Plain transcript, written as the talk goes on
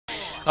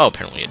Oh,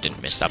 apparently I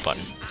didn't miss that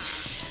button.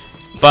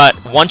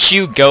 But once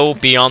you go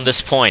beyond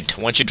this point,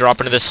 once you drop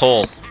into this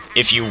hole,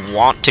 if you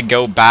want to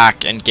go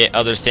back and get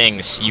other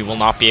things, you will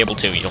not be able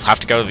to. You'll have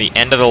to go to the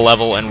end of the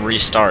level and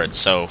restart,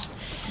 so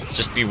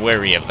just be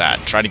wary of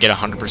that. Try to get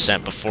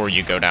 100% before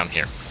you go down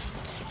here.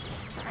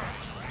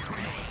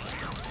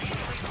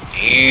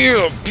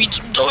 Yeah, beat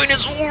some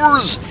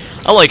dinosaurs!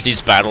 I like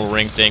these battle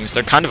ring things.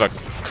 They're kind of a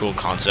cool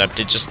concept.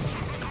 It just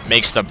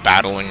makes the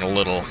battling a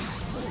little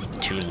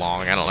too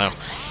long. I don't know.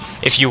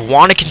 If you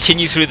want to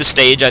continue through the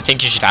stage, I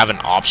think you should have an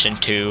option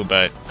to,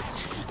 but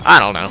I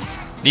don't know.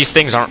 These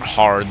things aren't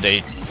hard.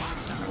 They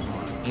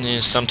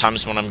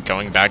sometimes when I'm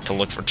going back to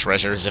look for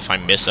treasures, if I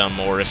miss them,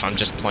 or if I'm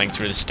just playing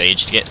through the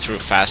stage to get through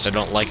it fast, I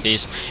don't like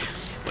these.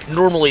 But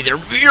normally they're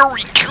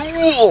very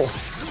cool!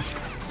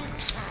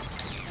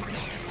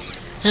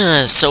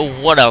 So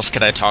what else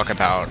could I talk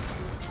about?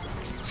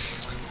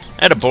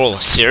 I had a bowl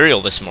of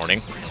cereal this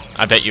morning.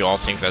 I bet you all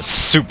think that's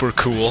super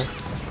cool.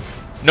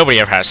 Nobody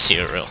ever has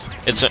cereal.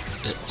 It's a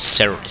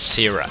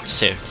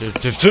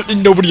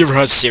nobody ever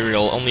has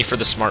cereal, only for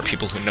the smart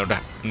people who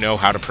know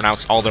how to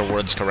pronounce all their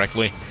words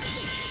correctly.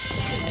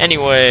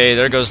 Anyway,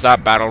 there goes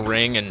that battle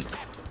ring, and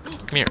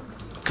come here.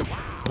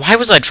 Why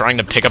was I trying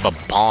to pick up a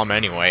bomb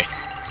anyway?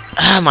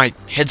 Ah, my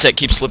headset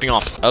keeps slipping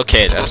off.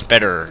 Okay, that's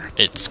better.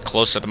 It's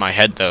closer to my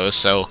head though,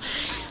 so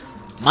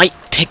might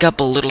pick up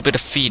a little bit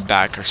of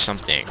feedback or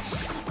something.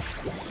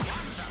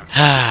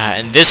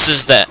 And this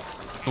is the...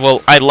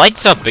 Well, I like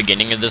the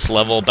beginning of this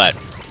level, but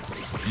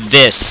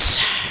this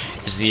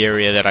is the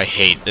area that I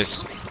hate.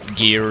 This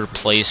gear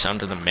place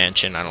under the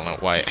mansion. I don't know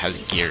why it has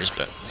gears,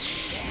 but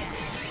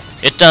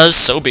it does,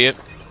 so be it.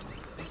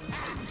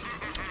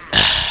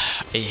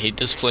 I hate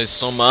this place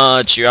so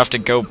much. You have to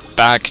go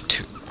back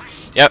to...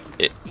 Yep,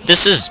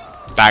 this is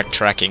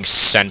backtracking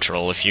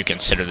central, if you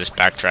consider this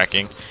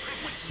backtracking.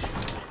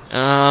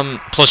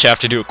 Plus you have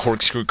to do a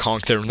corkscrew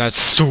conk there, and that's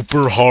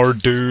super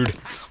hard, dude.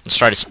 Let's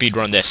try to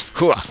speedrun this.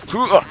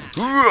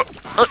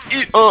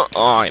 Oh,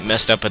 I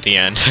messed up at the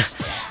end.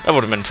 That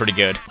would have been pretty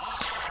good.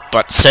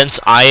 But since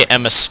I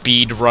am a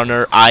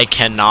speedrunner, I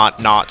cannot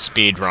not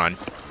speedrun.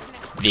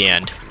 The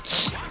end.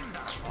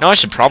 Now I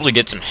should probably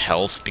get some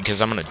health,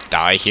 because I'm gonna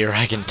die here,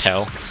 I can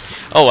tell.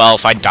 Oh well,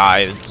 if I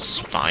die, it's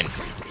fine.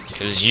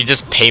 Because you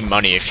just pay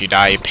money if you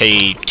die. You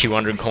pay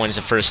 200 coins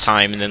the first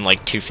time, and then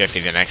like 250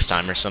 the next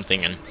time or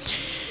something, and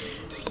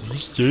you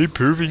stay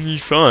perfectly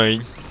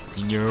fine,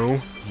 you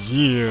know?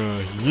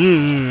 Yeah.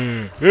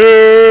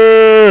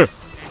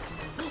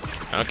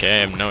 Okay,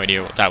 I have no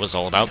idea what that was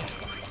all about.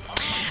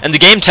 And the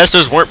game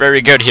testers weren't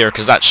very good here,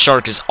 because that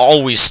shark is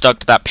always stuck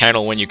to that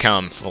panel when you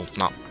come. Well,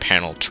 not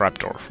panel,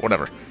 trapdoor,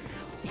 whatever.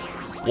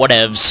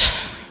 Whatevs.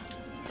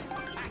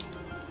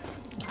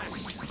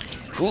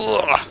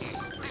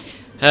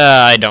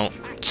 I don't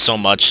so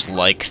much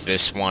like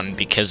this one,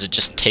 because it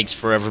just takes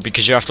forever,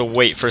 because you have to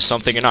wait for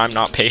something, and I'm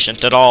not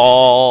patient at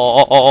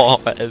all.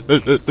 Go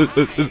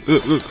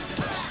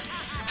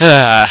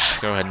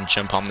ahead and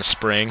jump on the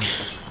spring.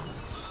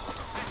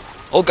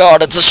 Oh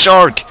god, it's a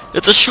shark!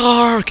 It's a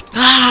shark!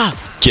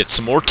 Ah! Get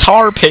some more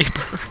tar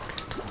paper!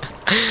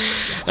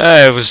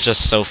 It was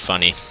just so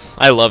funny.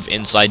 I love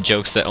inside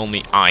jokes that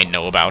only I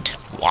know about.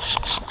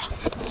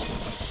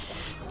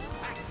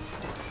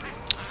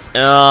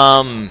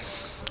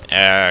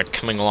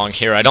 Coming along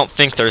here, I don't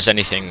think there's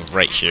anything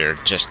right here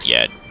just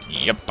yet.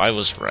 Yep, I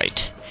was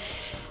right.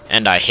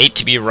 And I hate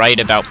to be right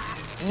about...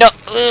 No!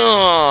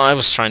 I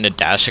was trying to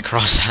dash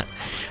across that.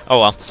 Oh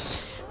well.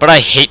 But I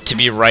hate to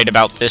be right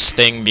about this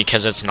thing,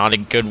 because it's not a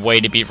good way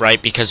to be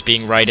right, because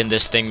being right in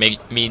this thing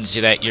means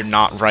that you're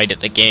not right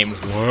at the game.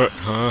 What?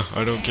 Huh?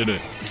 I don't get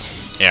it.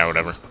 Yeah,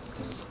 whatever.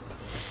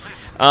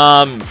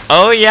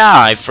 Oh yeah,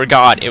 I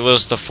forgot. It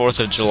was the 4th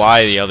of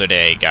July the other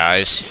day,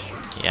 guys.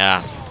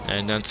 Yeah,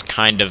 and that's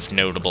kind of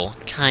notable.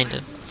 Kind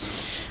of.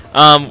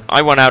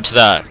 I went out to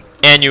the...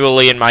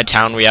 Annually in my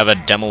town, we have a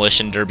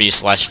demolition derby /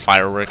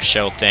 fireworks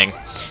show thing.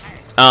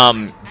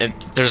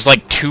 There's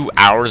like 2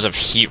 hours of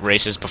heat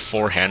races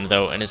beforehand,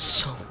 though, and it's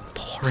so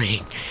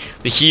boring.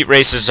 The heat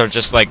races are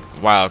just like,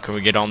 wow, can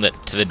we get on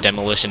to the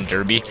demolition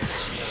derby?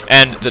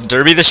 And the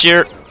derby this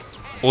year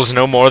was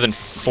no more than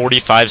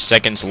 45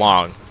 seconds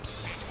long.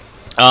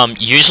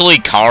 Usually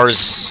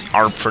cars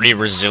are pretty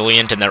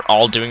resilient, and they're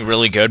all doing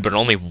really good, but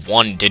only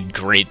one did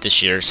great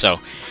this year, so...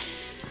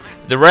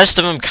 The rest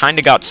of them kind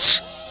of got...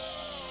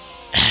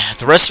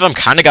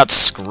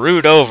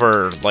 screwed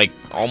over, like,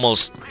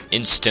 almost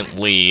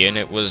instantly, and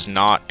it was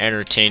not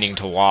entertaining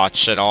to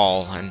watch at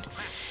all, and...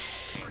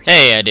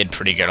 Hey, I did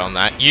pretty good on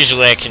that.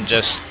 Usually I can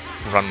just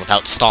run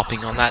without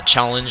stopping on that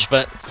challenge,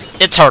 but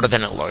it's harder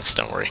than it looks,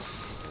 don't worry.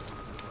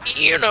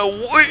 In a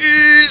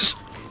ways!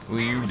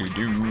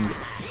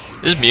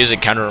 This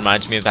music kind of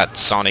reminds me of that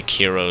Sonic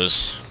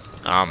Heroes,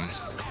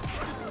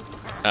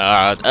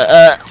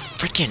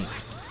 freaking...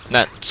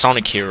 That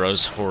Sonic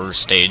Heroes horror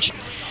stage.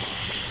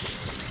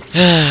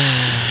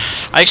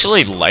 I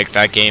actually like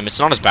that game. It's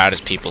not as bad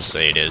as people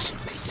say it is.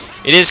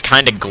 It is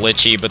kind of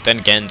glitchy, but then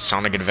again,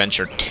 Sonic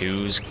Adventure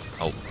 2's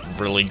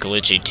really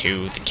glitchy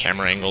too, the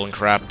camera angle and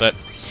crap, but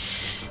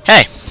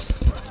hey,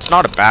 it's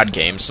not a bad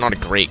game. It's not a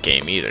great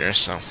game either,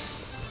 so...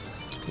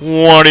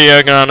 What are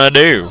you gonna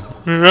do?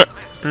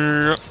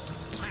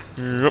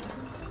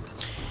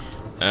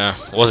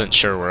 Wasn't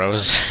sure where I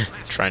was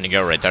trying to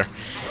go right there.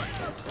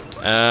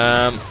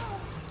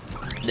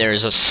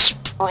 There's a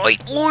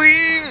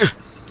Spriteling!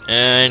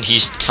 And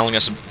he's telling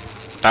us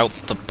about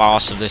the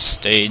boss of this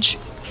stage.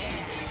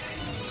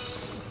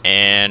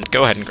 And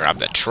go ahead and grab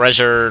that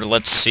treasure.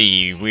 Let's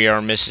see, we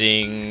are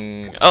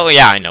missing... Oh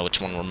yeah, I know which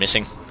one we're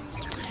missing.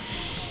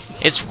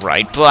 It's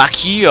right back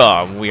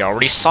here. We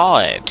already saw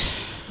it.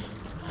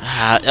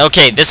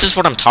 Okay, this is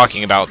what I'm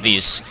talking about.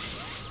 These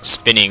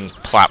spinning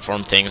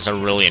platform things are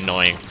really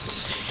annoying.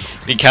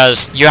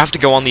 Because you have to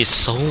go on these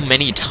so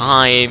many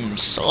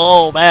times.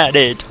 To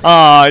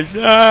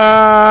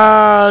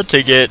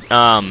get,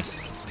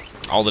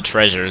 all the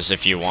treasures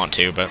if you want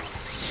to, but...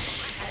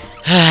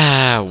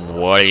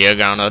 what are you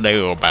gonna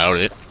do about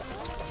it?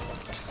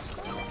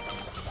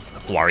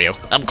 Wario.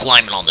 I'm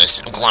climbing on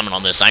this.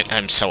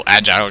 I'm so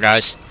agile,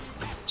 guys.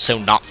 So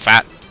not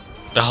fat.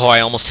 Oh, I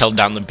almost held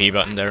down the B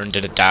button there and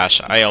did a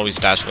dash. I always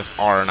dash with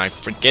R, and I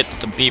forget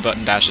the B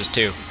button dashes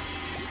too.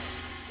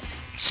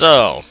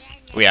 So,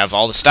 we have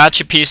all the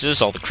statue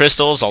pieces, all the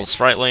crystals, all the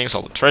Spritelings,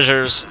 all the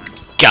treasures.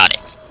 Got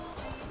it.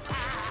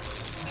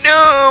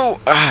 No!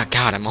 Ah,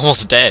 God, I'm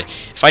almost dead.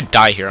 If I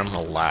die here, I'm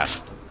gonna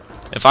laugh.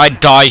 If I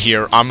die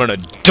here, I'm gonna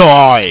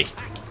die!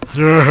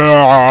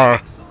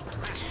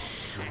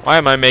 Why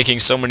am I making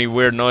so many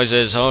weird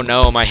noises? Oh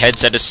no, my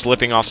headset is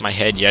slipping off my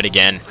head yet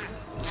again.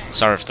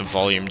 Sorry if the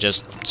volume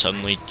just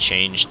suddenly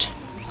changed.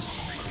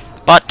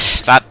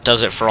 But that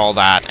does it for all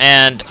that.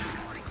 And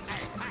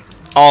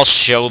I'll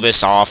show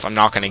this off. I'm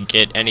not going to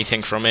get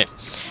anything from it,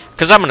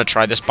 because I'm going to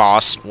try this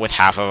boss with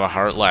half of a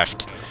heart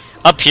left.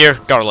 Up here,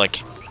 garlic.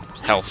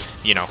 Health,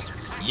 you know.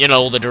 You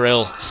know the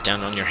drill.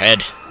 Stand on your head,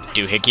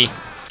 doohickey.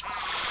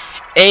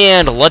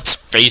 And let's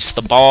face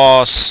the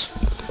boss.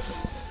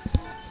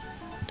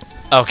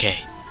 Okay.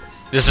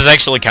 This is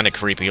actually kind of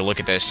creepy. Look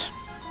at this.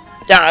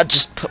 Yeah, I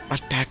just put my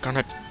back on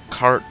a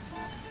card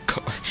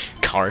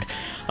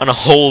on a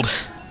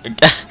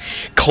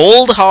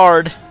cold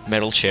hard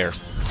metal chair.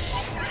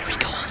 Very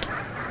cold.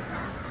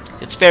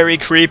 It's very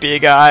creepy,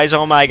 guys.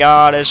 Oh my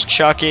god, it's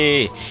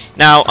Chucky.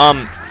 Now,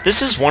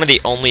 this is one of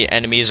the only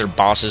enemies or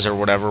bosses or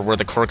whatever where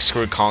the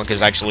corkscrew conk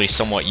is actually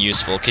somewhat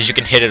useful, because you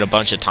can hit it a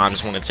bunch of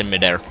times when it's in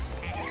midair.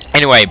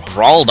 Anyway,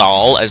 Brawl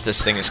Doll, as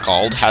this thing is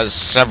called, has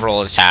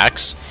several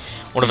attacks.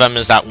 One of them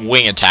is that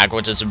wing attack,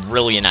 which is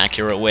really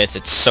inaccurate with.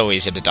 It's so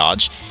easy to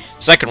dodge.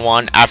 Second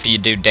one, after you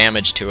do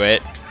damage to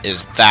it,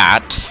 is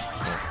that.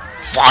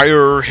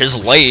 Fire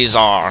his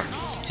laser!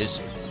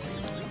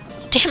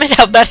 Damn it,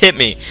 how'd that hit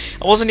me?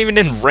 I wasn't even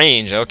in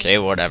range. Okay,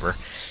 whatever.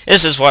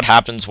 This is what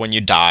happens when you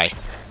die.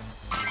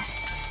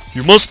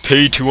 You must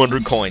pay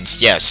 200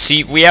 coins. Yes,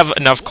 see, we have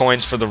enough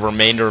coins for the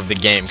remainder of the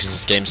game, because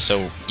this game's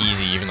so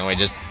easy, even though I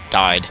just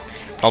died.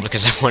 Probably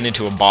because I went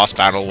into a boss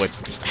battle with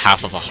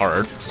half of a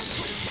heart.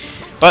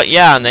 But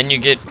yeah, and then you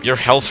get your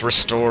health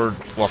restored,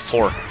 well,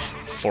 four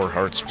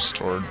hearts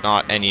restored,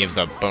 not any of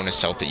the bonus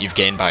health that you've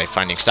gained by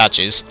finding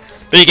statues.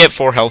 But you get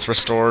 4 health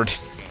restored.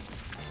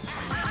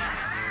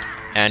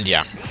 And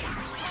yeah.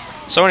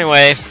 So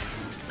anyway,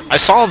 I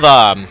saw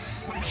the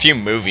few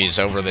movies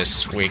over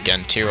this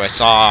weekend too. I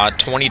saw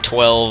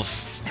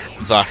 2012,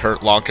 The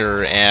Hurt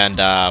Locker, and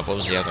what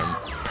was the other one?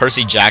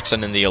 Percy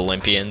Jackson and the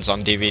Olympians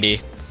on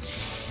DVD.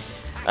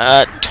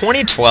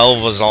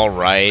 2012 was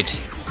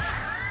alright.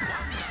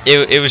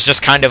 It was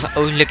just kind of,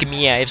 oh, look at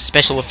me, I have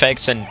special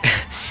effects, and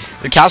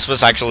the cast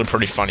was actually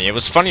pretty funny. It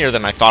was funnier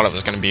than I thought it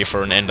was going to be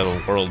for an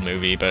end-of-the-world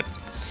movie, but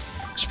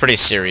it's pretty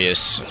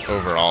serious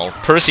overall.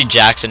 Percy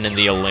Jackson and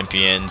the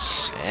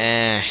Olympians,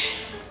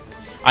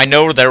 I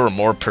know there were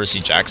more Percy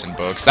Jackson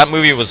books. That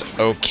movie was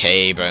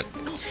okay, but...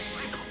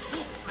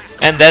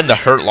 And then The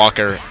Hurt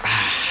Locker,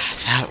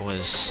 that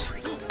was...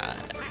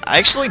 I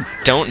actually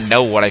don't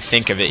know what I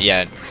think of it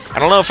yet. I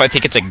don't know if I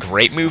think it's a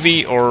great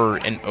movie or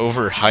an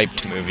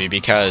overhyped movie,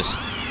 because,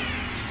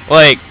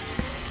 like,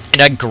 it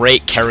had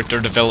great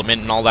character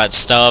development and all that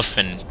stuff,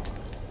 and,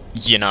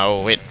 you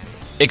know, it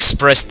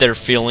expressed their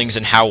feelings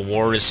and how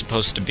war is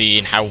supposed to be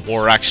and how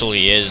war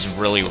actually is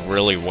really,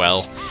 really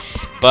well.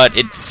 But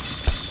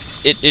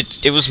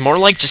it was more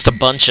like just a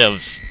bunch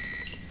of...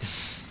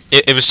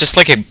 It was just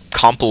like a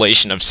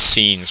compilation of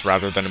scenes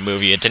rather than a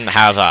movie. It didn't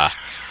have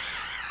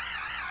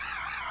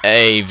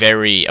a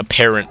very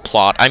apparent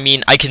plot. I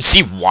mean, I can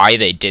see why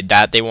they did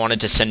that. They wanted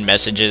to send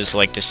messages,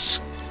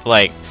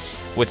 like,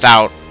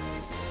 without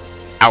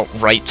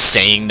outright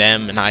saying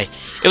them, and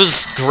it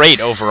was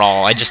great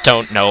overall. I just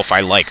don't know if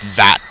I like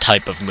that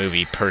type of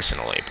movie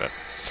personally, but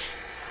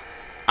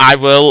I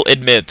will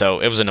admit,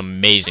 though, it was an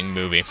amazing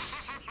movie.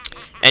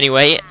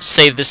 Anyway,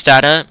 save this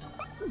data.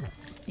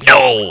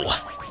 No!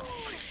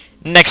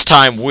 Next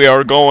time, we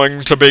are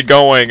going to be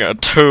going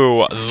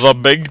to the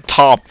big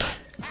top,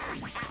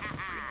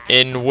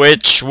 in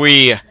which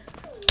we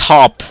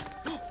top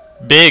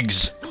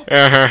Biggs.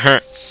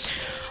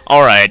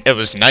 Alright, it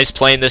was nice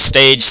playing this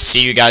stage.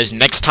 See you guys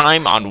next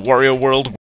time on Wario World.